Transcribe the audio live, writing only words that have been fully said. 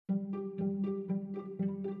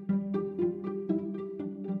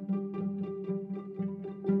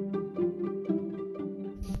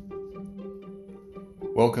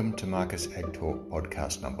Welcome to Marcus Ag Talk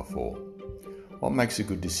podcast number 4. What makes a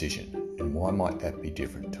good decision and why might that be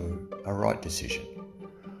different to a right decision?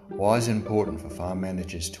 Why is it important for farm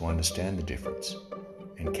managers to understand the difference?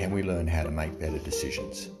 And can we learn how to make better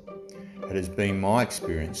decisions? It has been my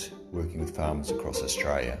experience working with farmers across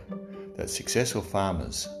Australia that successful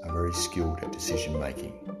farmers are very skilled at decision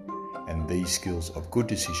making, and these skills of good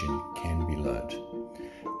decision can be learnt.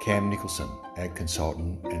 Cam Nicholson, ag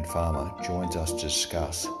consultant and farmer, joins us to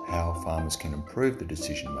discuss how farmers can improve the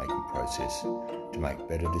decision-making process to make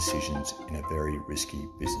better decisions in a very risky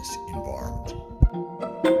business environment.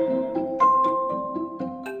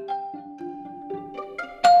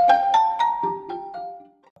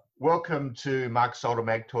 Welcome to Marcus Oldham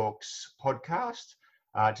Ag Talks podcast.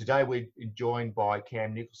 Today we're joined by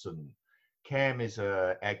Cam Nicholson. Cam is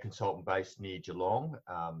an ag consultant based near Geelong.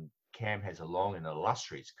 Cam has a long and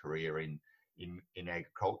illustrious career in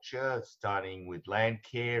agriculture, starting with land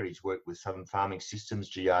care. He's worked with Southern Farming Systems,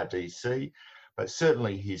 GRDC, but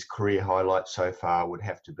certainly his career highlight so far would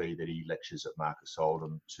have to be that he lectures at Marcus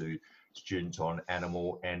Oldham to students on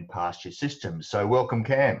animal and pasture systems. So welcome,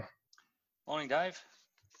 Cam. Morning, Dave.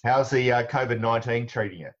 How's the COVID-19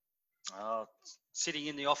 treating you? Sitting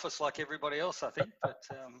in the office like everybody else, I think, but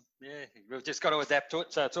we've just got to adapt to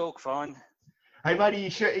it, so it's all fine. Hey, mate,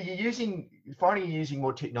 are you using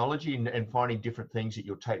more technology and finding different things that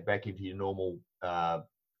you'll take back into your normal,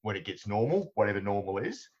 when it gets normal, whatever normal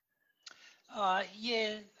is?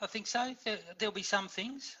 Yeah, I think so. There'll be some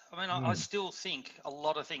things. I mean, I still think a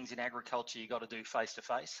lot of things in agriculture you got to do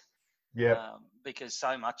face-to-face. Yeah. Because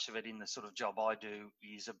so much of it in the sort of job I do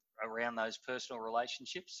is around those personal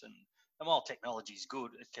relationships. And while technology is good,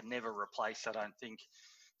 it can never replace, I don't think,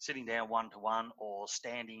 sitting down one-to-one or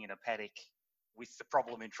standing in a paddock with the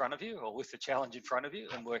problem in front of you or with the challenge in front of you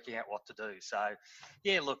and working out what to do. So,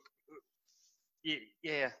 yeah, look,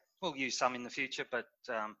 yeah, we'll use some in the future, but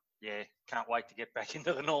can't wait to get back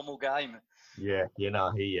into the normal game. Yeah,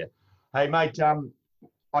 I hear you. Hey, mate,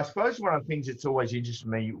 I suppose one of the things that's always interested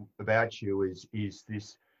me about you is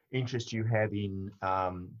this interest you have in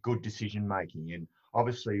good decision making, and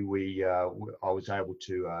obviously I was able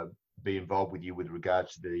to be involved with you with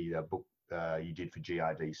regards to the book you did for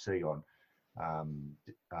GRDC on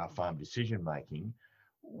farm decision making.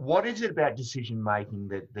 What is it about decision making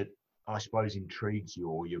that I suppose intrigues you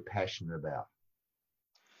or you're passionate about?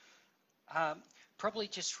 Probably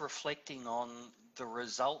just reflecting on the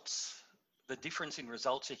results, the difference in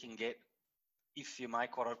results you can get if you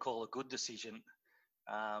make what I call a good decision,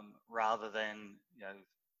 rather than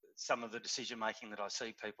some of the decision making that I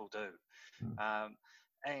see people do.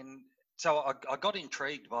 And so I got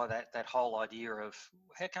intrigued by that whole idea of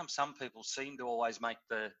how come some people seem to always make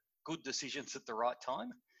the good decisions at the right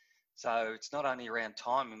time. So it's not only around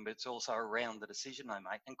timing, but it's also around the decision they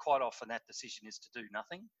make. And quite often that decision is to do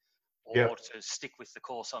nothing or to stick with the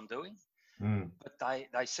course I'm doing. But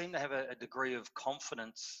they seem to have a degree of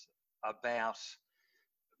confidence about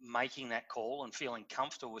making that call and feeling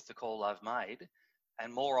comfortable with the call they've made.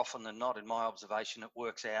 And more often than not, in my observation, it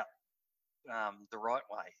works out the right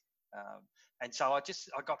way. And so I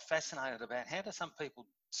got fascinated about how do some people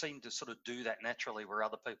seem to sort of do that naturally where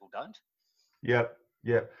other people don't?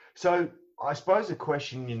 Yeah. So I suppose the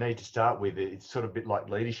question you need to start with, it's sort of a bit like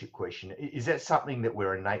leadership question. Is that something that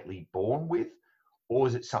we're innately born with, or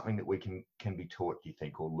is it something that we can be taught, you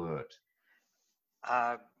think, or learnt?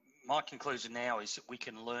 My conclusion now is that we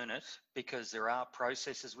can learn it because there are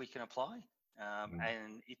processes we can apply,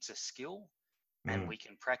 and it's a skill. And we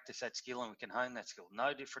can practice that skill and we can hone that skill.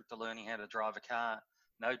 No different to learning how to drive a car,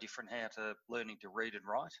 no different how to learning to read and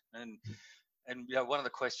write. And one of the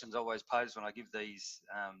questions I always pose when I give these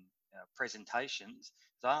presentations is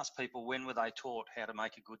I ask people, when were they taught how to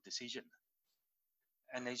make a good decision?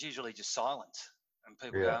 And there's usually just silence. And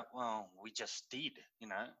people go, well, we just did,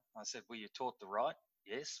 I said, were you taught to write?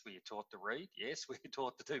 Yes. Were you taught to read? Yes. Were you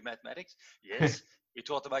taught to do mathematics? Yes. You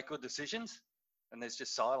taught to make good decisions? And there's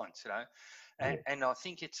just silence, And I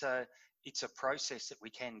think it's a process that we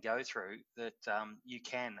can go through that you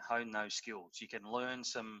can hone those skills. You can learn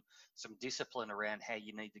some discipline around how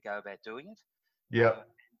you need to go about doing it. Yeah.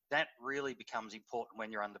 That really becomes important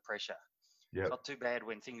when you're under pressure. It's not too bad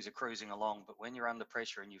when things are cruising along, but when you're under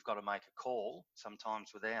pressure and you've got to make a call,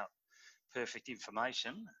 sometimes without perfect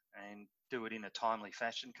information, and do it in a timely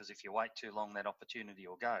fashion, because if you wait too long, that opportunity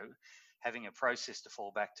will go. Having a process to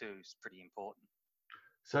fall back to is pretty important.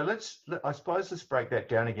 So let's break that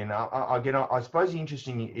down again. I suppose the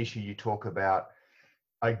interesting issue you talk about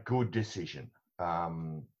a good decision,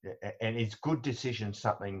 and is good decision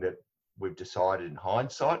something that we've decided in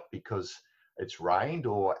hindsight because it's rained,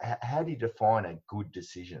 or how do you define a good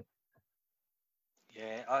decision?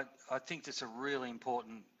 Yeah, I think that's a really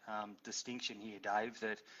important distinction here, Dave,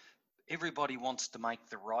 that everybody wants to make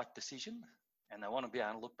the right decision and they want to be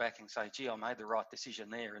able to look back and say, gee, I made the right decision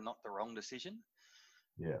there and not the wrong decision.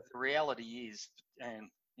 Yeah. The reality is, and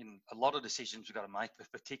in a lot of decisions we've got to make,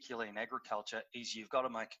 but particularly in agriculture, is you've got to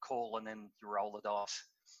make a call and then you roll the dice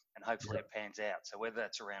and hopefully it pans out. So whether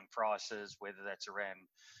that's around prices, whether that's around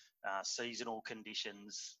seasonal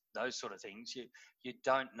conditions, those sort of things, you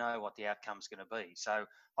don't know what the outcome's going to be. So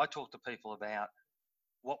I talk to people about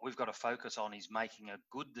what we've got to focus on is making a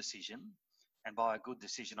good decision. And by a good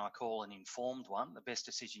decision, I call an informed one, the best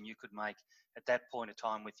decision you could make at that point of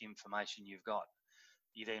time with the information you've got.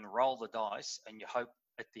 You then roll the dice and you hope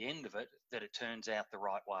at the end of it that it turns out the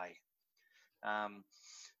right way.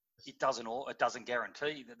 It doesn't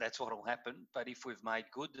guarantee that that's what will happen, but if we've made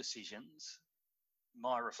good decisions,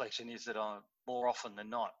 my reflection is that more often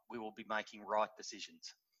than not, we will be making right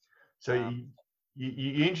decisions. So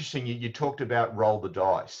you're interesting. You talked about roll the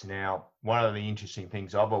dice. Now, one of the interesting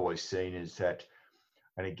things I've always seen is that,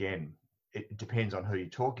 and again, it depends on who you're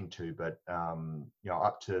talking to, but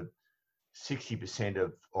up to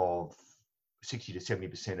 60% of 60 to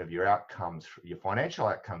 70% of your outcomes, your financial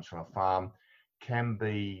outcomes from a farm, can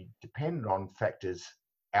be dependent on factors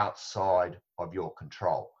outside of your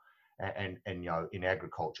control. And in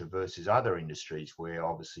agriculture versus other industries where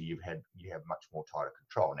obviously you have much more tighter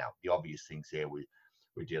control. Now, the obvious things there,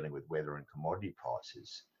 we're dealing with weather and commodity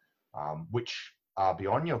prices, which are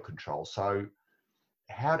beyond your control. So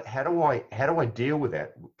how do I deal with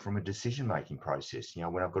that from a decision making process?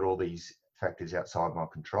 When I've got all these factors outside my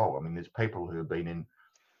control. I mean, there's people who have been in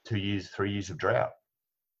 2 years, 3 years of drought.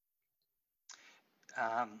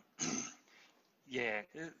 Yeah.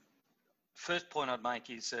 First point I'd make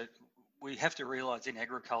is that we have to realise in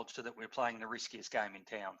agriculture that we're playing the riskiest game in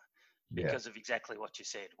town because of exactly what you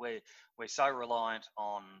said. We're so reliant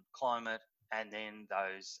on climate and then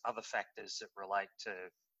those other factors that relate to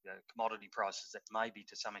commodity prices that may be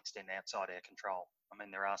to some extent outside our control. I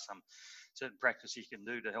mean, there are some certain practices you can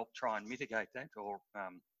do to help try and mitigate that or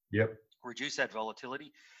reduce that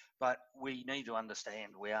volatility. But we need to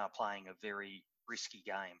understand we are playing a very risky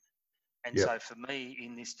game. And so for me,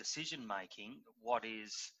 in this decision making, what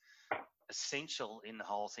is essential in the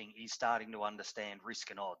whole thing is starting to understand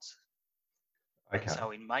risk and odds. Okay. And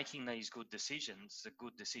so in making these good decisions, the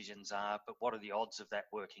good decisions are, but what are the odds of that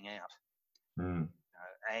working out? And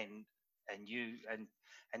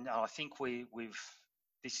I think we've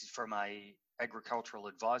this is from a agricultural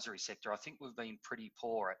advisory sector. I think we've been pretty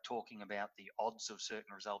poor at talking about the odds of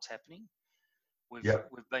certain results happening. We've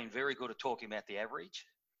been very good at talking about the average.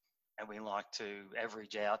 And we like to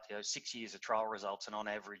average out 6 years of trial results, and on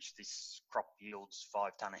average, this crop yields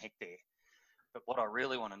 5 tonne a hectare. But what I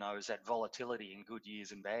really want to know is that volatility in good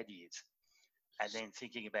years and bad years, and then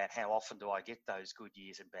thinking about how often do I get those good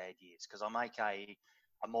years and bad years? Because I make a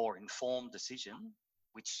more informed decision,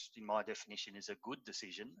 which in my definition is a good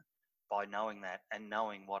decision, by knowing that and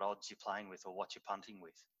knowing what odds you're playing with or what you're punting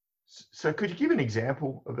with. So could you give an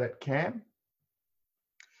example of that, Cam?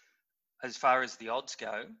 As far as the odds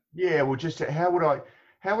go? Yeah, well, just how would I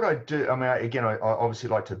do? I mean, again, I obviously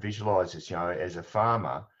like to visualize this, as a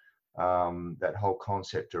farmer, that whole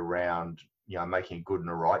concept around, making a good and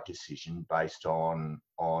a right decision based on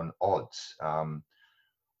odds. I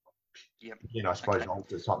suppose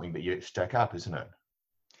odds are something that you stack up, isn't it?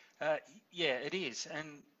 Yeah, it is.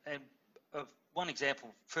 And one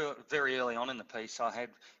example, very early on in the piece, I had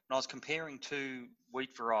when I was comparing two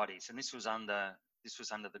wheat varieties, and this was under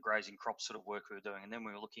the grazing crop sort of work we were doing. And then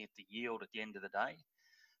we were looking at the yield at the end of the day.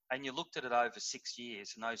 And you looked at it over 6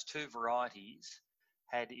 years, and those two varieties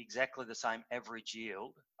had exactly the same average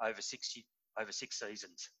yield over 6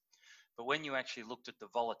 seasons. But when you actually looked at the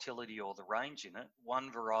volatility or the range in it,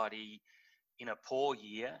 one variety in a poor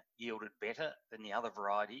year yielded better than the other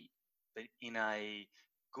variety, but in a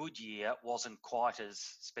good year wasn't quite as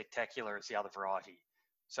spectacular as the other variety.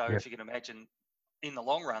 So if you can imagine, in the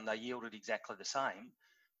long run, they yielded exactly the same,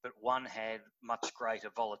 but one had much greater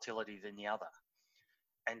volatility than the other.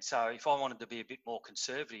 And so if I wanted to be a bit more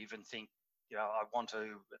conservative and think, I want to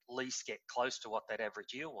at least get close to what that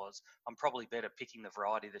average yield was, I'm probably better picking the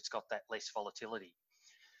variety that's got that less volatility.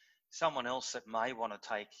 Someone else that may want to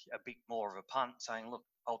take a bit more of a punt, saying, look,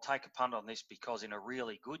 I'll take a punt on this because in a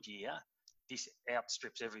really good year, this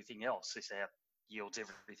outstrips everything else. This out yields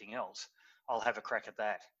everything else. I'll have a crack at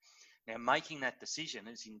that. Now, making that decision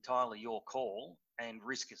is entirely your call, and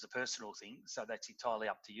risk is a personal thing, so that's entirely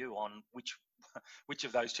up to you on which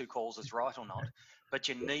of those two calls is right or not. But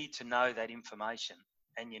you need to know that information.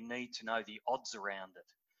 and you need to know the odds around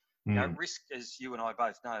it. Mm. Risk, as you and I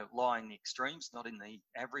both know, lie in the extremes, not in the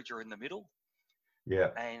average or in the middle. Yeah.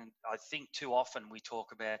 And I think too often we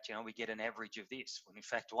talk about, we get an average of this, when in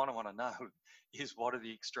fact what I want to know is what are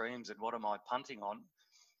the extremes and what am I punting on,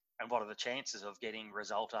 and what are the chances of getting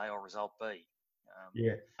result A or result B.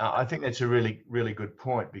 Yeah, I think that's a really, really good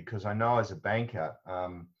point, because I know as a banker,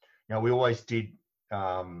 we always did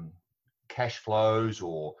cash flows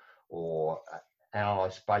or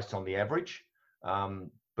analyze based on the average.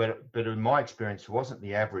 But in my experience, it wasn't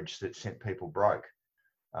the average that sent people broke.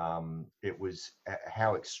 It was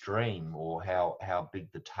how extreme or how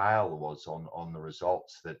big the tail was on the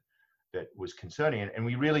results that was concerning. And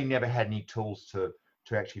we really never had any tools to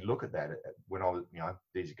actually look at that when I was,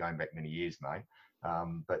 these are going back many years, mate.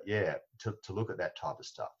 But yeah, to look at that type of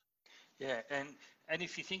stuff. Yeah, and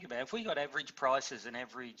if you think about it, if we got average prices and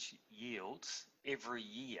average yields every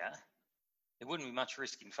year, there wouldn't be much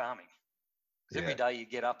risk in farming. Because every day you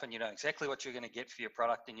get up and you know exactly what you're going to get for your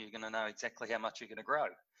product, and you're going to know exactly how much you're going to grow.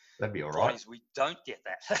 That'd be all right. The point is we don't get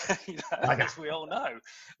that, as we all know.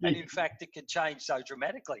 And in fact, it can change so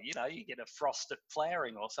dramatically. You get a frosted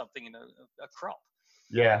flowering or something in a crop.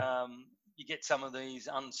 Yeah. You get some of these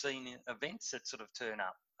unseen events that sort of turn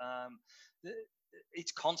up.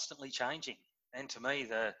 It's constantly changing. And to me,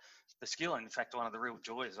 the skill, and in fact, one of the real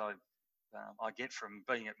joys I get from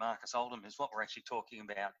being at Marcus Oldham is what we're actually talking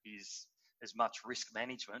about is as much risk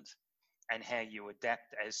management and how you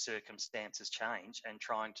adapt as circumstances change, and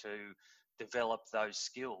trying to develop those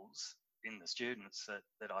skills in the students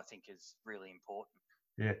that I think is really important.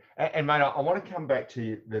 Yeah, and mate, I want to come back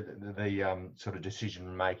to the sort of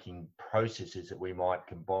decision-making processes that we might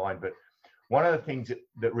combine. But one of the things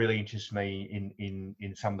that really interests me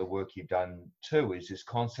in some of the work you've done too is this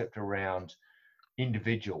concept around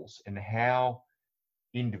individuals and how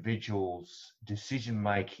individuals'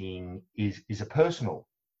 decision-making is a personal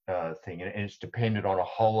thing, and it's dependent on a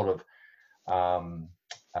whole lot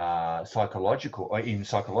of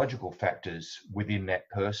psychological factors within that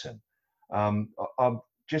person. I'd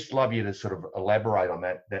just love you to sort of elaborate on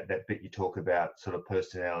that bit you talk about, sort of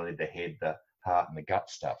personality, the head, the heart, and the gut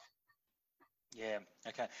stuff. Yeah.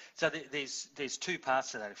 Okay. So there's two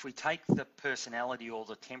parts to that. If we take the personality or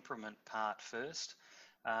the temperament part first,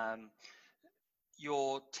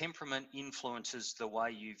 your temperament influences the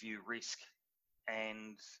way you view risk,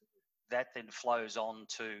 and that then flows on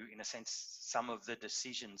to, in a sense, some of the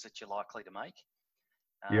decisions that you're likely to make.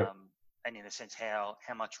 Yep. And in a sense, how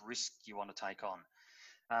much risk you want to take on.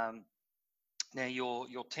 Now,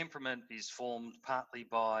 your temperament is formed partly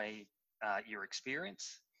by your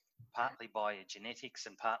experience, partly by your genetics,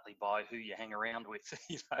 and partly by who you hang around with.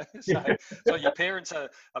 So your parents are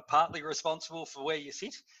partly responsible for where you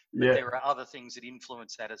sit, but there are other things that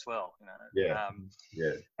influence that as well.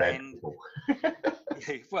 Bad and people.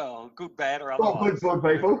 Well, good, bad, or otherwise. Good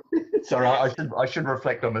people. Sorry, I should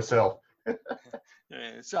reflect on myself.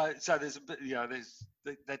 Yeah, so there's a bit,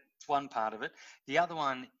 that's one part of it. The other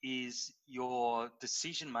one is your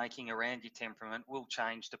decision making around your temperament will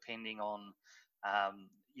change depending on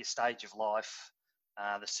your stage of life,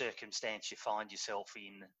 the circumstance you find yourself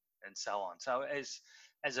in, and so on. So as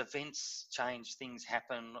events change, things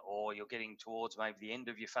happen, or you're getting towards maybe the end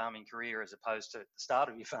of your farming career as opposed to the start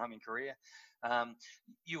of your farming career,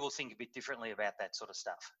 you will think a bit differently about that sort of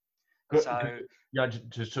stuff. So,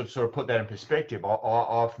 to sort of put that in perspective, I've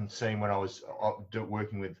often seen when I was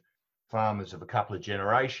working with farmers of a couple of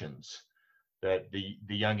generations, that the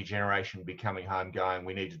younger generation would be coming home going,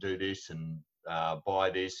 we need to do this and buy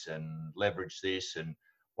this and leverage this, and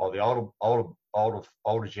while the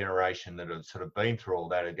older generation that have sort of been through all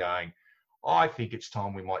that are going, I think it's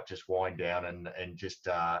time we might just wind down and just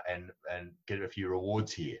and get a few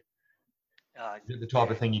rewards here. Is it the type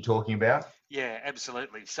of thing you're talking about? Yeah,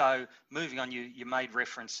 absolutely. So moving on, you made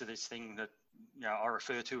reference to this thing that I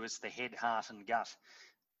refer to as the head, heart, and gut,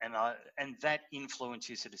 and that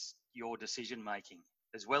influences your decision making,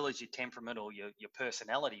 as well as your temperament or your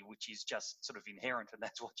personality, which is just sort of inherent, and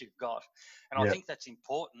that's what you've got. And I think that's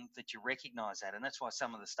important that you recognise that, and that's why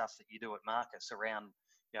some of the stuff that you do at Marcus around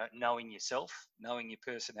knowing yourself, knowing your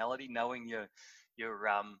personality, knowing your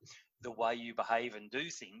the way you behave and do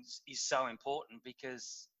things is so important,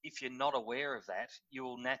 because if you're not aware of that, you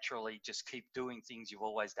will naturally just keep doing things you've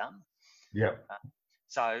always done. Yeah.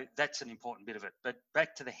 So that's an important bit of it. But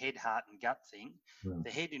back to the head, heart, and gut thing. The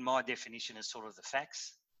head, in my definition, is sort of the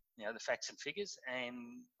facts. the facts and figures, and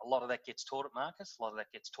a lot of that gets taught at Marcus. A lot of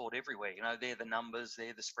that gets taught everywhere. They're the numbers,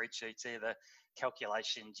 they're the spreadsheets, they're the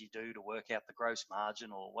calculations you do to work out the gross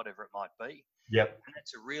margin or whatever it might be. Yep. And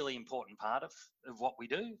that's a really important part of what we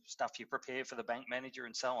do, stuff you prepare for the bank manager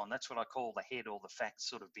and so on. That's what I call the head or the facts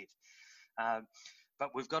sort of bit.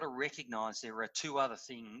 But we've got to recognise there are two other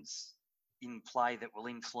things in play that will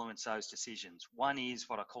influence those decisions. One is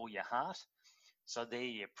what I call your heart. So they're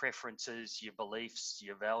your preferences, your beliefs,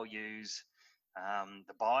 your values,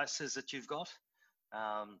 the biases that you've got.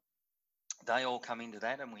 They all come into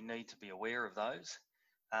that, and we need to be aware of those.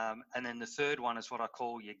 And then the third one is what I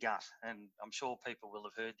call your gut. And I'm sure people will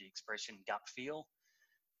have heard the expression gut feel.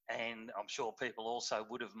 And I'm sure people also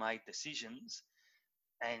would have made decisions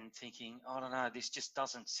and thinking, I don't know, this just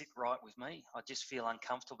doesn't sit right with me. I just feel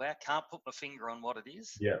uncomfortable. I can't put my finger on what it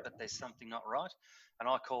is, but there's something not right. And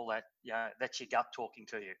I call that, that's your gut talking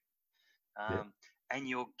to you. And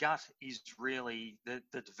your gut is really the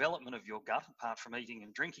development of your gut, apart from eating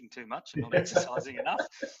and drinking too much and not exercising enough,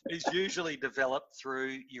 is usually developed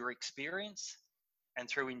through your experience and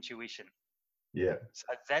through intuition. Yeah. So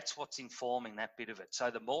that's what's informing that bit of it. So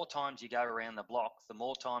the more times you go around the block, the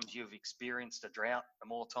more times you've experienced a drought, the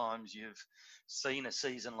more times you've seen a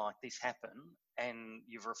season like this happen, and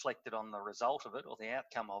you've reflected on the result of it or the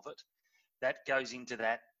outcome of it, that goes into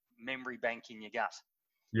that memory bank in your gut.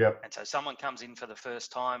 Yep. And so someone comes in for the first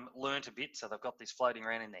time, learnt a bit, so they've got this floating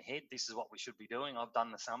around in their head. This is what we should be doing. I've done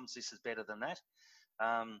the sums. This is better than that.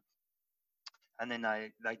 And then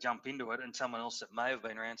they jump into it, and someone else that may have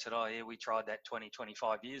been around said, oh, yeah, we tried that 20,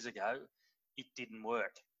 25 years ago. It didn't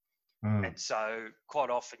work. And so quite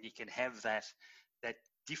often you can have that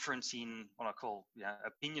difference in what I call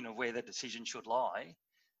opinion of where the decision should lie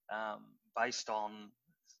based on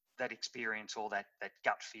that experience or that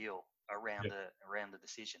gut feel around the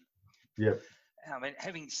decision. Yeah. I mean,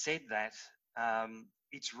 having said that,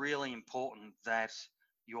 it's really important that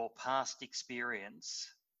your past experience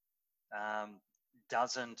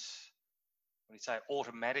doesn't,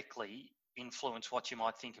 automatically influence what you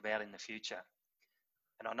might think about in the future.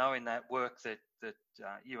 And I know in that work that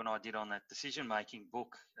you and I did on that decision-making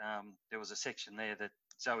book, there was a section there that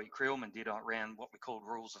Zoe Creelman did around what we called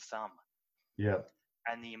rules of thumb. Yeah.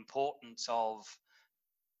 And the importance of,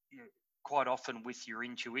 quite often with your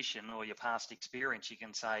intuition or your past experience, you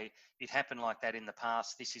can say, it happened like that in the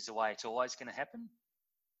past. This is the way it's always going to happen.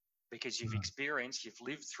 Because you've experienced, you've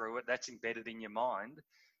lived through it, that's embedded in your mind.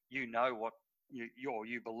 You know what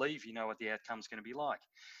you believe you know what the outcome's going to be like.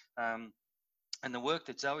 And the work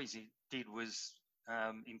that Zoe did was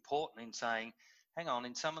important in saying, hang on,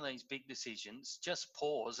 in some of these big decisions, just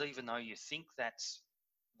pause, even though you think that's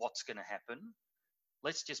what's going to happen.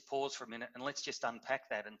 Let's just pause for a minute and let's just unpack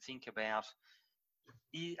that and think about,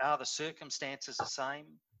 are the circumstances the same?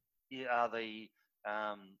 Are the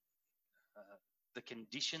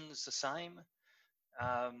conditions the same?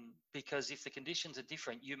 Because if the conditions are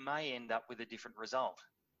different, you may end up with a different result.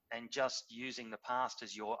 And just using the past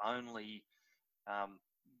as your only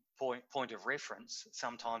point of reference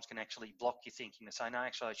sometimes can actually block your thinking to say, no,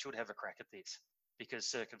 actually, I should have a crack at this because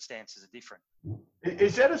circumstances are different.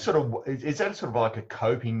 Is that a sort of like a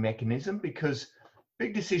coping mechanism? Because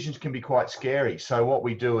big decisions can be quite scary. So what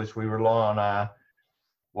we do is we rely on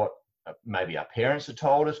what maybe our parents have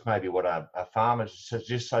told us, maybe what our farmers says,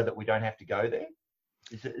 just so that we don't have to go there.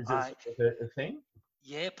 Is this a thing?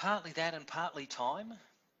 Yeah, partly that and partly time.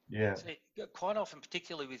 Yeah. So quite often,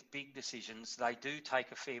 particularly with big decisions, they do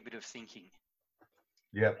take a fair bit of thinking.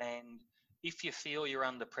 Yeah. And if you feel you're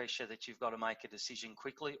under pressure that you've got to make a decision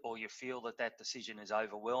quickly, or you feel that decision is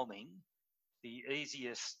overwhelming, the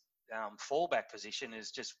easiest fallback position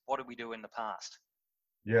is just, what did we do in the past?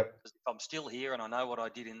 Yeah. If I'm still here and I know what I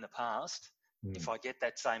did in the past, if I get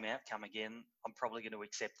that same outcome again, I'm probably going to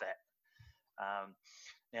accept that.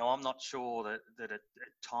 Now, I'm not sure that at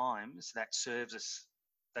times that serves us.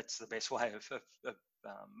 That's the best way of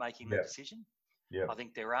making the decision. Yeah. I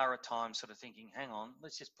think there are at times sort of thinking, hang on,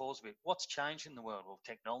 let's just pause a bit. What's changed in the world? Well,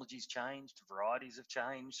 technology's changed, varieties have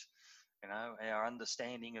changed. Our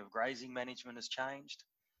understanding of grazing management has changed.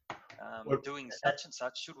 Doing such and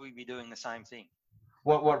such, should we be doing the same thing?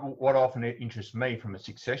 What often interests me from a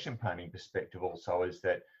succession planning perspective also is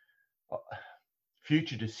that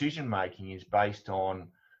future decision making is based on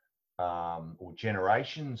or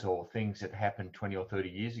generations or things that happened 20 or 30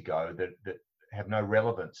 years ago that have no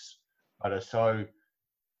relevance, but are so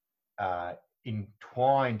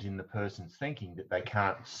entwined in the person's thinking that they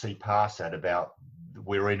can't see past that about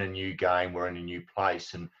we're in a new game, we're in a new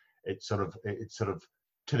place, and it's sort of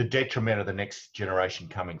to the detriment of the next generation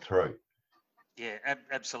coming through. Yeah,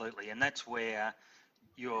 absolutely. And that's where,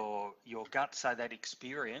 your gut, so that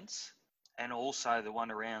experience, and also the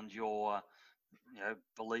one around your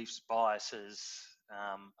beliefs, biases,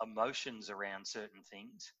 emotions around certain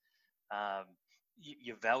things,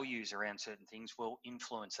 your values around certain things will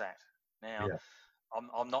influence that. Now, Yeah.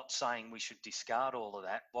 I'm not saying we should discard all of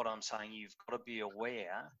that. What I'm saying, you've got to be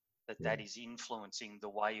aware that Yeah. that is influencing the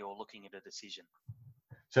way you're looking at a decision.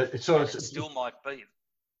 So it's sort And of it still might be.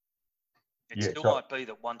 Might be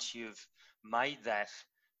that once you've made that,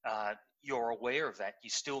 you're aware of that, you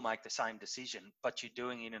still make the same decision, but you're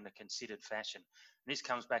doing it in a considered fashion. And this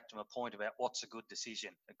comes back to my point about what's a good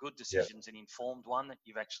decision. A good decision is an informed one that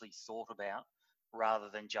you've actually thought about rather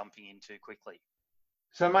than jumping in too quickly.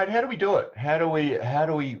 So, mate, how do we do it?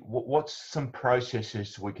 What's some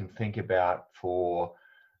processes we can think about for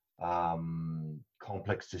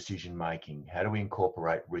complex decision making? How do we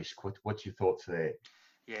incorporate risk? What's your thoughts there?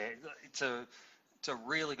 Yeah, it's a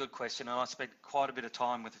really good question. And I spent quite a bit of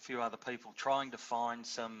time with a few other people trying to find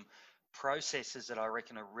some processes that I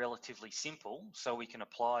reckon are relatively simple so we can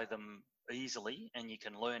apply them easily, and you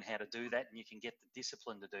can learn how to do that, and you can get the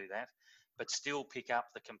discipline to do that, but still pick up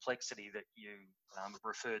the complexity that you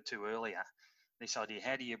referred to earlier. This idea,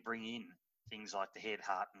 how do you bring in things like the head,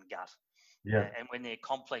 heart and gut? Yeah. And when they're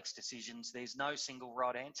complex decisions, there's no single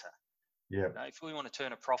right answer. Yeah. If we want to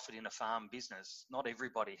turn a profit in a farm business, not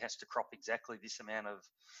everybody has to crop exactly this amount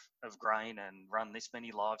of grain and run this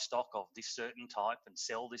many livestock of this certain type and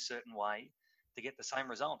sell this certain way to get the same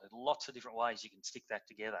result. There's lots of different ways you can stick that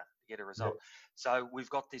together to get a result. Yeah. So we've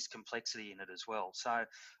got this complexity in it as well. So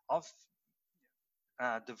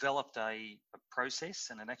I've developed a process,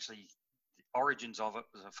 and actually the origins of it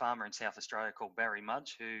was a farmer in South Australia called Barry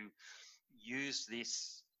Mudge who used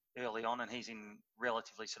this early on, and he's in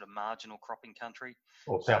relatively sort of marginal cropping country.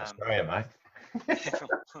 Well, South Australia, mate.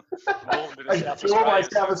 You're all my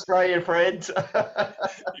South Australian friends.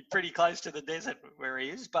 You're pretty close to the desert where he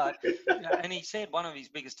is, but and he said one of his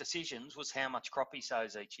biggest decisions was how much crop he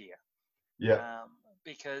sows each year. Yeah.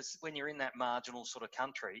 Because when you're in that marginal sort of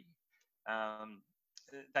country,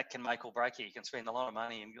 that can make or break you. You can spend a lot of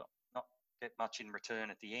money and not get much in return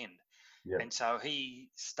at the end. Yeah. And so he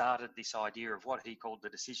started this idea of what he called the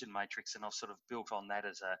decision matrix, and I've sort of built on that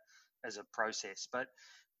as a process. But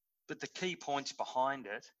the key points behind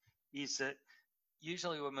it is that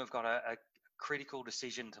usually when we've got a critical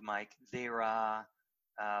decision to make, there are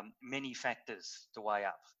many factors to weigh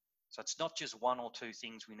up. So it's not just one or two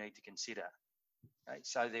things we need to consider. Okay?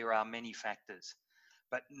 So there are many factors,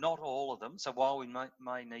 but not all of them. So while we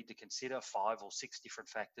may need to consider 5 or 6 different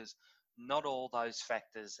factors, not all those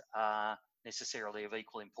factors are necessarily of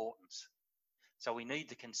equal importance. So we need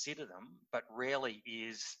to consider them, but rarely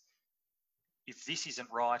is, if this isn't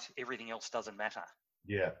right, everything else doesn't matter.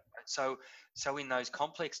 Yeah. So in those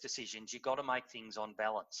complex decisions, you've got to make things on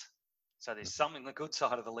balance. So there's some in the good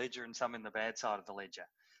side of the ledger and some in the bad side of the ledger.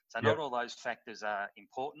 So not all those factors are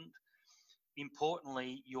important.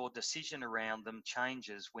 Importantly, your decision around them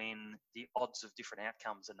changes when the odds of different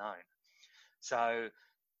outcomes are known. So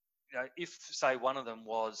if, say, one of them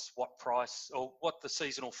was what price or what the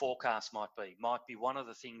seasonal forecast might be one of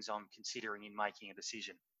the things I'm considering in making a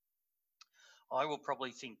decision. I will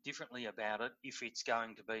probably think differently about it if it's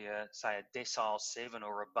going to be say a decile 7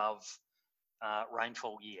 or above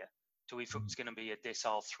rainfall year to if it's going to be a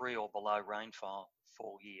decile 3 or below rainfall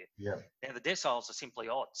year. Yeah. Now the deciles are simply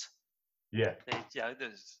odds. Yeah.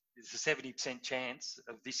 There's a 70% chance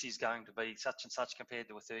of this is going to be such and such compared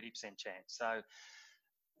to a 30% chance. So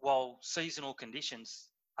while seasonal conditions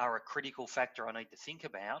are a critical factor I need to think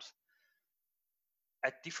about,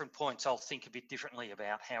 at different points I'll think a bit differently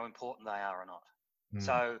about how important they are or not.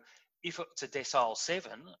 So if it's a decile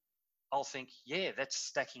 7, I'll think, that's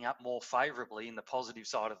stacking up more favourably in the positive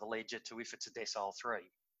side of the ledger to if it's a decile 3.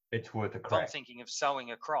 It's worth a If crack. I'm thinking of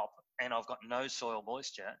sowing a crop and I've got no soil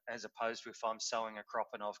moisture, as opposed to if I'm sowing a crop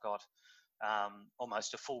and I've got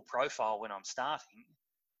almost a full profile when I'm starting,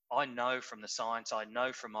 I know from the science, I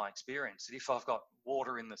know from my experience that if I've got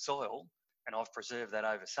water in the soil and I've preserved that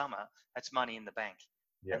over summer, that's money in the bank.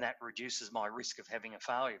 Yep. And that reduces my risk of having a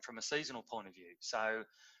failure from a seasonal point of view. So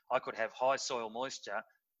I could have high soil moisture,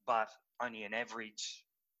 but only an average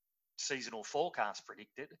seasonal forecast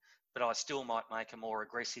predicted, but I still might make a more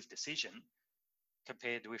aggressive decision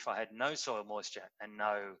compared to if I had no soil moisture and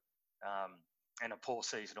and a poor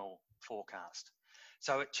seasonal forecast.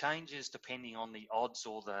 So it changes depending on the odds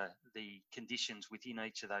or the conditions within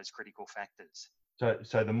each of those critical factors.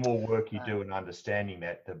 So the more work you do in understanding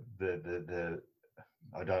that,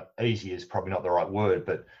 easy is probably not the right word,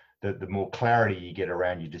 but the more clarity you get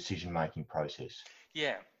around your decision-making process.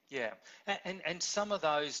 Yeah. Yeah, and some of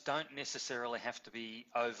those don't necessarily have to be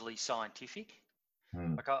overly scientific.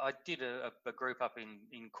 Hmm. Like I did a group up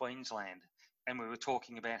in Queensland, and we were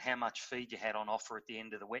talking about how much feed you had on offer at the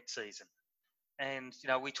end of the wet season. And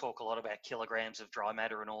we talk a lot about kilograms of dry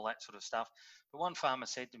matter and all that sort of stuff. But one farmer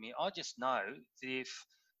said to me, "I just know that if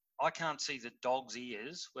I can't see the dog's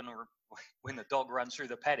ears when the dog runs through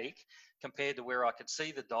the paddock, compared to where I could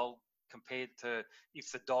see the dog, compared to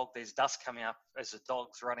if the dog there's dust coming up as the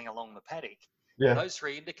dog's running along the paddock." Yeah, Those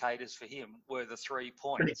three indicators for him were the 3 pretty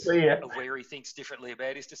points clear. of where he thinks differently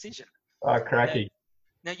about his decision. Oh, Now, cracking.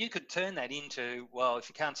 now you could turn that into, well, if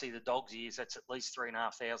you can't see the dog's ears, that's at least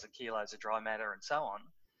 3,500 kilos of dry matter and so on.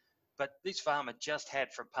 But this farmer just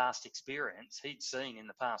had, from past experience, he'd seen in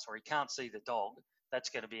the past where he can't see the dog, that's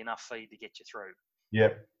going to be enough feed to get you through.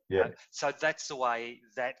 Yep, yep. So that's the way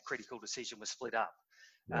that critical decision was split up.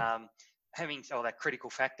 Yeah. That critical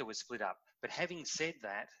factor was split up. But having said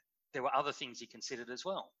that, there were other things he considered as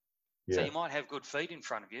well. Yeah. So you might have good feed in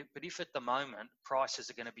front of you, but if at the moment prices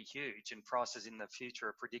are going to be huge and prices in the future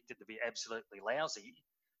are predicted to be absolutely lousy,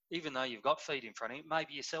 even though you've got feed in front of you,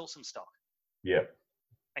 maybe you sell some stock. Yep.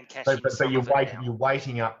 And cash But, in but, some but you're of it weighting now. you're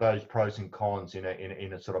weighting up those pros and cons in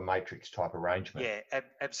a sort of matrix type arrangement. Yeah,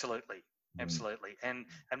 absolutely, absolutely. And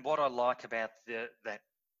what I like about that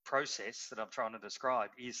process that I'm trying to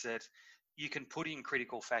describe is that you can put in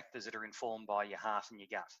critical factors that are informed by your heart and your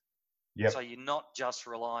gut. Yep. So you're not just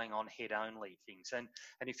relying on head only things. And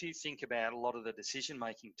if you think about a lot of the decision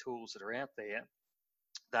making tools that are out there,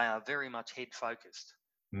 they are very much head focused.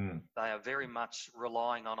 They are very much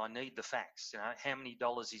relying on, I need the facts. How many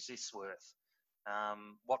dollars is this worth?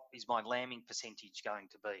 What is my lambing percentage going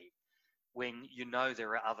to be? When there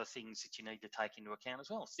are other things that you need to take into account as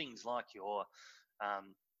well. Things like your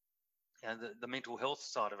the mental health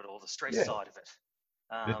side of it, or the stress side of it.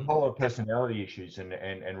 There's a whole lot of personality issues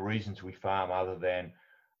and reasons we farm other than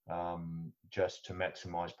just to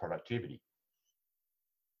maximise productivity.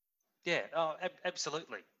 Yeah,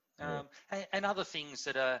 absolutely. And other things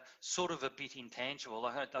that are sort of a bit intangible.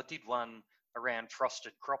 I did one around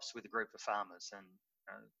frosted crops with a group of farmers, and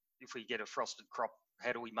if we get a frosted crop,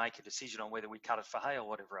 how do we make a decision on whether we cut it for hay or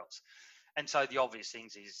whatever else? And so the obvious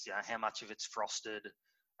things is how much of it's frosted,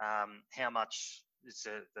 how much is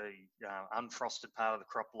the unfrosted part of the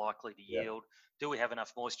crop likely to yield? Do we have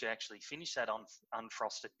enough moisture to actually finish that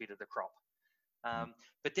unfrosted bit of the crop?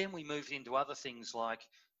 But then we moved into other things like,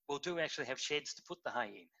 well, do we actually have sheds to put the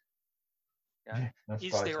hay in?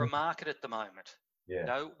 Is there a market at the moment?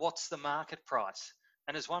 What's the market price?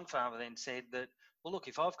 And as one farmer then said that, well, look,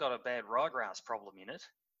 if I've got a bad ryegrass problem in it,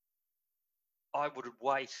 I would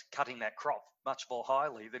weight cutting that crop much more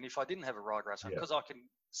highly than if I didn't have a ryegrass one, because I can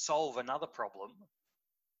solve another problem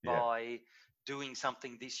by doing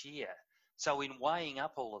something this year. So in weighing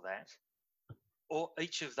up all of that, or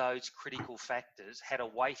each of those critical factors had a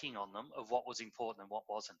weighting on them of what was important and what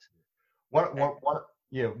wasn't.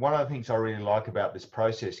 One of the things I really like about this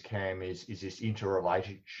process, Cam, is this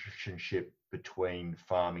interrelationship between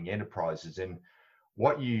farming enterprises. And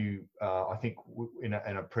what you, I think in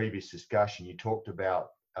a previous discussion, you talked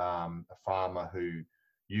about a farmer who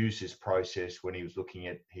used this process when he was looking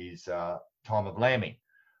at his time of lambing.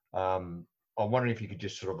 I'm wondering if you could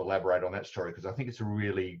just sort of elaborate on that story, because I think it's a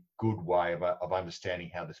really good way of understanding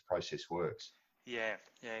how this process works. Yeah.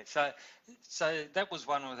 So that was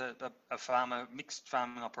one with a farmer, mixed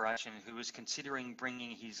farming operation, who was considering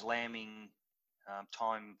bringing his lambing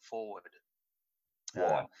time forward.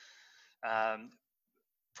 Why?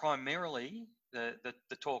 Primarily, the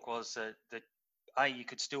talk was that you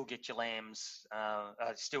could still get your lambs,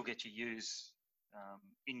 still get your ewes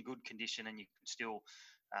in good condition, and you could still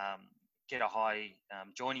get a high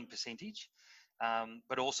joining percentage,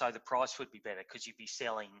 but also the price would be better because you'd be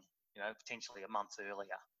selling, potentially a month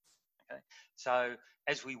earlier. Okay, so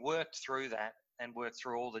as we worked through that and worked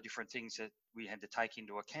through all the different things that we had to take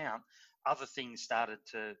into account, other things started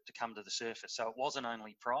to come to the surface. So it wasn't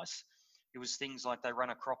only price; it was things like they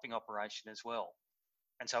run a cropping operation as well.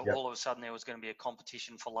 And so all of a sudden there was going to be a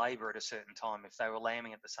competition for labour at a certain time. If they were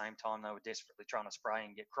lambing at the same time, they were desperately trying to spray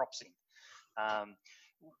and get crops in.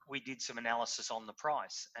 We did some analysis on the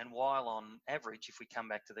price, and while on average, if we come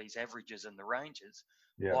back to these averages and the ranges,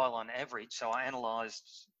 while on average, so I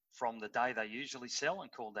analysed from the day they usually sell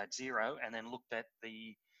and called that zero, and then looked at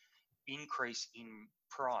the increase in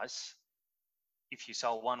price if you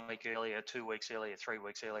sold 1 week earlier, 2 weeks earlier, 3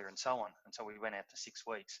 weeks earlier, and so on. And so we went out to 6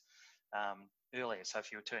 weeks earlier. So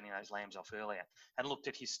if you were turning those lambs off earlier, and looked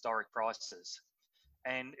at historic prices.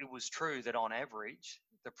 And it was true that on average,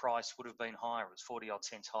 the price would have been higher. It was 40 odd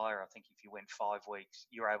cents higher. I think if you went 5 weeks,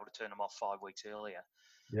 you were able to turn them off 5 weeks earlier.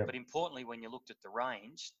 Yep. But importantly, when you looked at the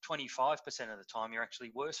range, 25% of the time you're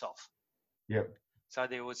actually worse off. Yep. So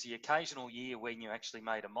there was the occasional year when you actually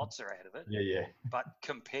made a mozza out of it. Yeah. But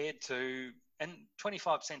compared to, and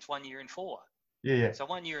 25% 1 year in 4. Yeah. So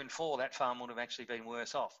 1 year in 4, that farm would have actually been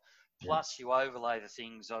worse off. Plus you overlay the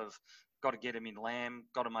things of got to get them in lamb,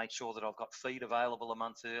 got to make sure that I've got feed available a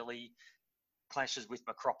month early, clashes with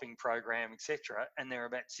my cropping program, etc. And there are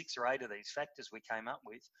about 6 or 8 of these factors we came up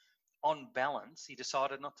with. On balance, he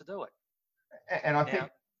decided not to do it. And I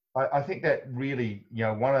think that really,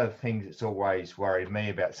 one of the things that's always worried me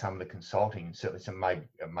about some of the consulting, and certainly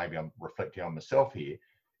maybe I'm reflecting on myself here,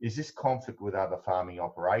 is this conflict with other farming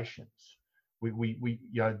operations.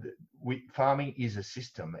 Farming is a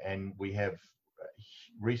system, and we have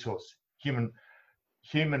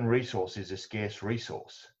human resource is a scarce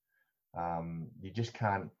resource. You just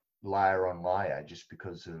can't layer on layer just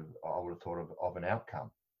because I would have thought of an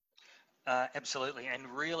outcome. Absolutely, and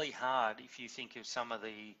really hard if you think of some of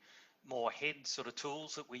the more head sort of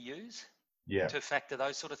tools that we use to factor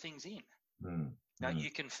those sort of things in. Now,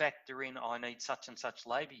 you can factor in, I need such and such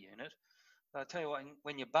labour unit. But I'll tell you what,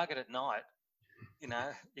 when you bug it at night,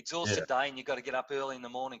 exhausted day, and you've got to get up early in the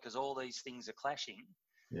morning because all these things are clashing.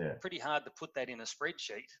 Yeah. Pretty hard to put that in a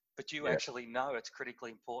spreadsheet, but you actually know it's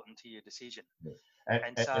critically important to your decision.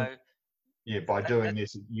 Yeah. By doing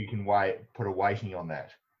this, you can put a weighting on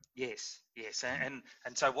that. Yes. And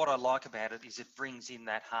so what I like about it is it brings in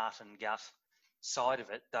that heart and gut side of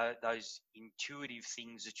it, those intuitive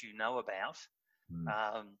things that you know about,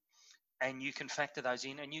 and you can factor those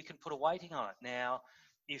in and you can put a weighting on it. Now,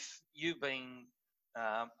 if you've been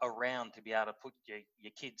around to be able to put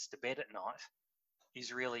your kids to bed at night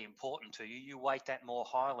is really important to you, you weight that more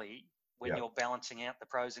highly when you're balancing out the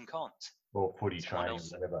pros and cons. Or footy training,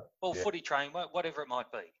 whatever. Or footy training, whatever it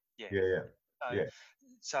might be.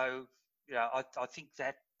 So, I think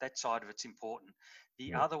that side of it's important.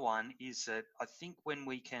 The other one is that I think when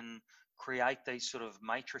we can create these sort of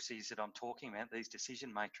matrices that I'm talking about, these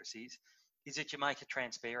decision matrices, is that you make it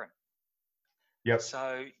transparent. Yep.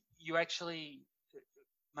 So you actually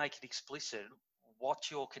make it explicit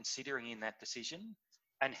what you're considering in that decision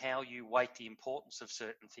and how you weight the importance of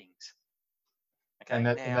certain things. Okay. And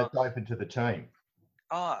that's open to the team.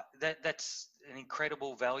 That's an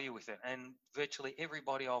incredible value with it. And virtually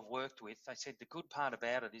everybody I've worked with, they said the good part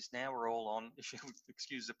about it is now we're all on, if you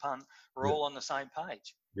excuse the pun, we're all on the same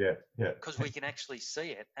page. Yeah. Because we can actually see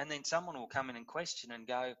it. And then someone will come in and question and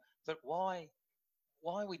go, but why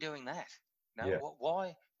are we doing that?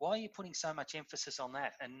 Why are you putting so much emphasis on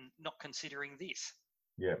that and not considering this?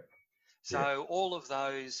 Yeah. So all of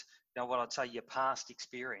those, what I'd say your past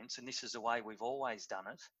experience, and this is the way we've always done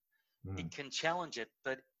it, it can challenge it,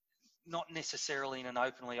 but not necessarily in an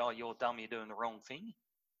openly, you're dumb, you're doing the wrong thing.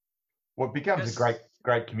 Well, it becomes a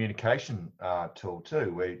great communication tool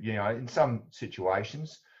too, where, in some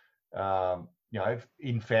situations,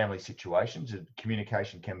 in family situations,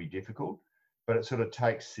 communication can be difficult, but it sort of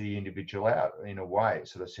takes the individual out in a way. It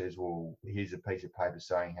sort of says, well, here's a piece of paper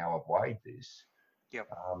saying how I've weighed this. Yep.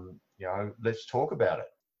 Let's talk about it.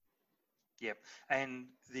 Yep. And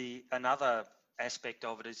another aspect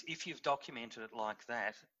of it is if you've documented it like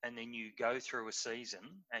that and then you go through a season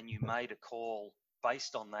and you made a call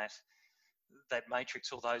based on that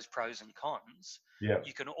matrix or those pros and cons,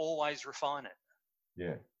 you can always refine it.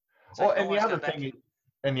 Yeah. So and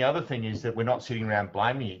the other thing is that we're not sitting around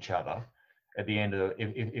blaming each other at the end of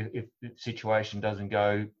if the situation doesn't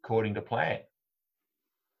go according to plan,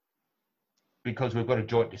 because we've got a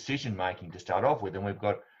joint decision making to start off with, and we've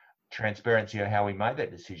got transparency of how we made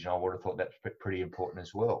that decision. I would have thought that's pretty important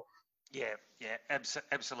as well. Yeah,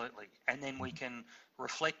 absolutely. And then we can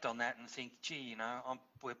reflect on that and think, gee,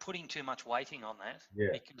 we're putting too much weighting on that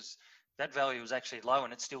because that value was actually low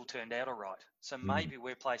and it still turned out all right. So maybe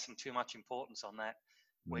we're placing too much importance on that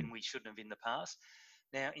when we shouldn't have in the past.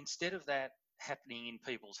 Now, instead of that happening in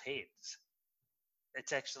people's heads,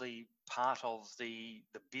 it's actually part of the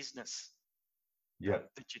business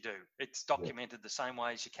that you do. It's documented the same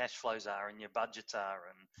way as your cash flows are and your budgets are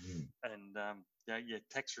and your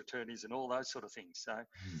tax return is and all those sort of things. So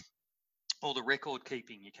all the record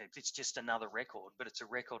keeping you keep, it's just another record, but it's a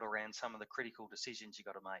record around some of the critical decisions you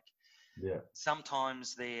got to make. Yeah.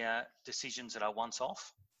 Sometimes they're decisions that are once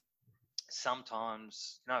off.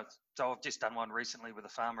 Sometimes, so I've just done one recently with a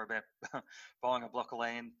farmer about buying a block of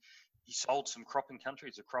land. He sold some cropping country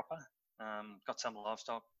as a cropper. Got some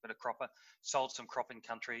livestock, but a cropper, sold some cropping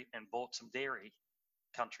country and bought some dairy.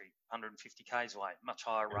 country, 150 k's away, much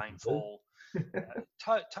higher rainfall,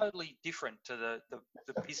 totally different to the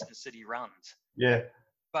business that he runs. Yeah.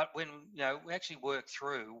 But when we actually worked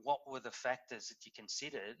through what were the factors that you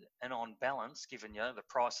considered, and on balance, given the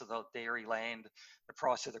price of the dairy land, the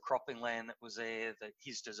price of the cropping land that was there,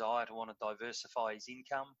 his desire to want to diversify his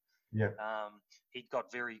income, he'd got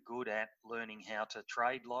very good at learning how to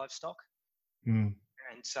trade livestock. Mm.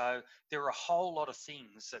 And so there are a whole lot of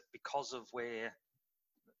things that, because of where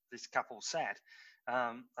this couple sat,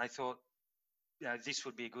 they thought, this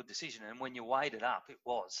would be a good decision. And when you weighed it up, it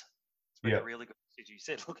was. It's been a really good decision. You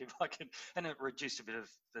said, look, if I can, and it reduced a bit of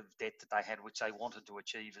the debt that they had, which they wanted to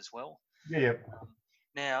achieve as well. Yeah.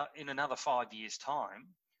 Now, in another 5 years'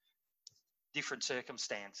 time, different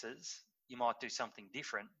circumstances, you might do something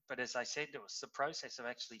different. But as I said, it was the process of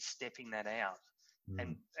actually stepping that out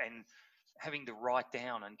and having to write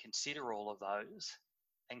down and consider all of those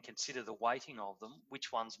and consider the weighting of them,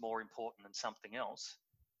 which one's more important than something else.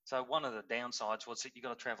 So one of the downsides was that you've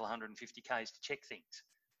got to travel 150 k's to check things.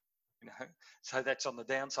 So that's on the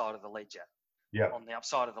downside of the ledger. Yeah. On the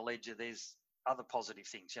upside of the ledger, there's other positive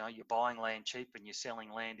things. You're buying land cheap and you're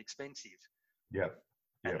selling land expensive. Yeah.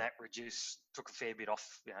 And that took a fair bit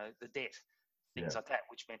off, the debt, things like that,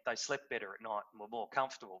 which meant they slept better at night and were more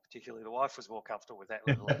comfortable. Particularly the wife was more comfortable with that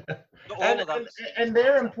little. and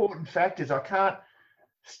they're important factors. I can't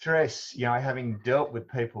stress, having dealt with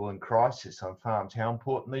people in crisis on farms, how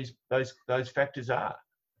important those factors are.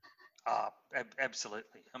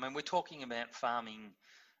 Absolutely. I mean, we're talking about farming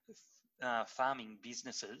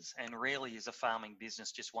businesses, and rarely is a farming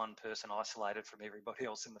business just one person isolated from everybody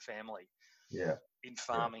else in the family. Yeah. In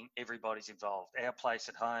farming, everybody's involved. Our place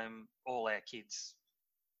at home, all our kids,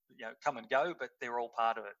 come and go, but they're all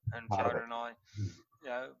part of it. And Fiona and I,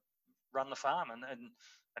 run the farm, and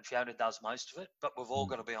Fiona does most of it. But we've all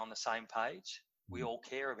got to be on the same page. We all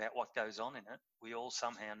care about what goes on in it. We all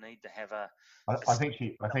somehow need to have I think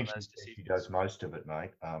she does most of it,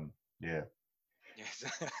 mate. Yeah. Yes.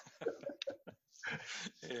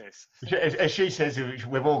 Yes. As she says,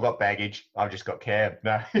 we've all got baggage. I've just got cab.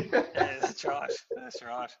 No. Yeah, that's right. That's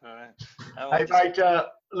right. Hey, mate.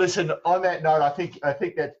 Listen. On that note, I think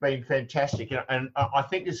that's been fantastic, and I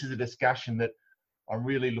think this is a discussion that I'm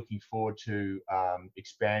really looking forward to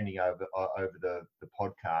expanding over the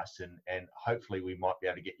podcast, and hopefully we might be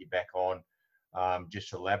able to get you back on just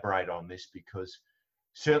to elaborate on this, because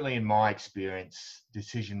certainly in my experience,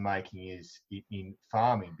 decision making is in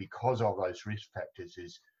farming, because of those risk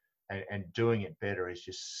factors, and doing it better is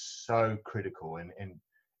just so critical. And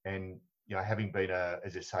having been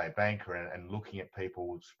as I say, a banker and looking at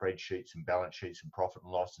people's spreadsheets and balance sheets and profit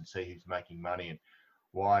and loss and see who's making money and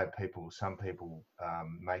why are some people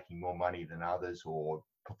making more money than others or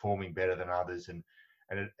performing better than others, and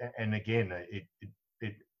again,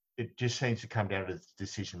 it just seems to come down to the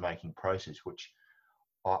decision-making process, which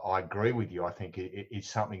I agree with you. I think it's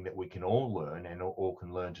something that we can all learn and all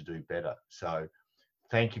can learn to do better. So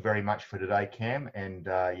thank you very much for today, Cam, and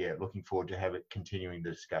looking forward to continuing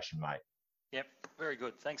the discussion, mate. Yep, very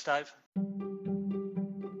good. Thanks, Dave.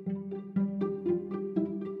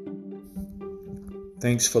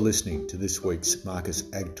 Thanks for listening to this week's Marcus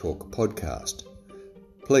Ag Talk podcast.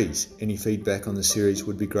 Please, any feedback on the series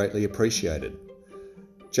would be greatly appreciated.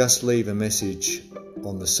 Just leave a message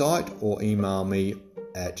on the site or email me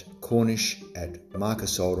at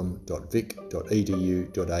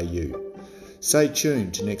cornish@marcusoldham.vic.edu.au. Stay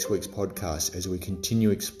tuned to next week's podcast as we continue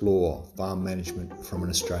to explore farm management from an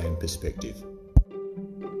Australian perspective.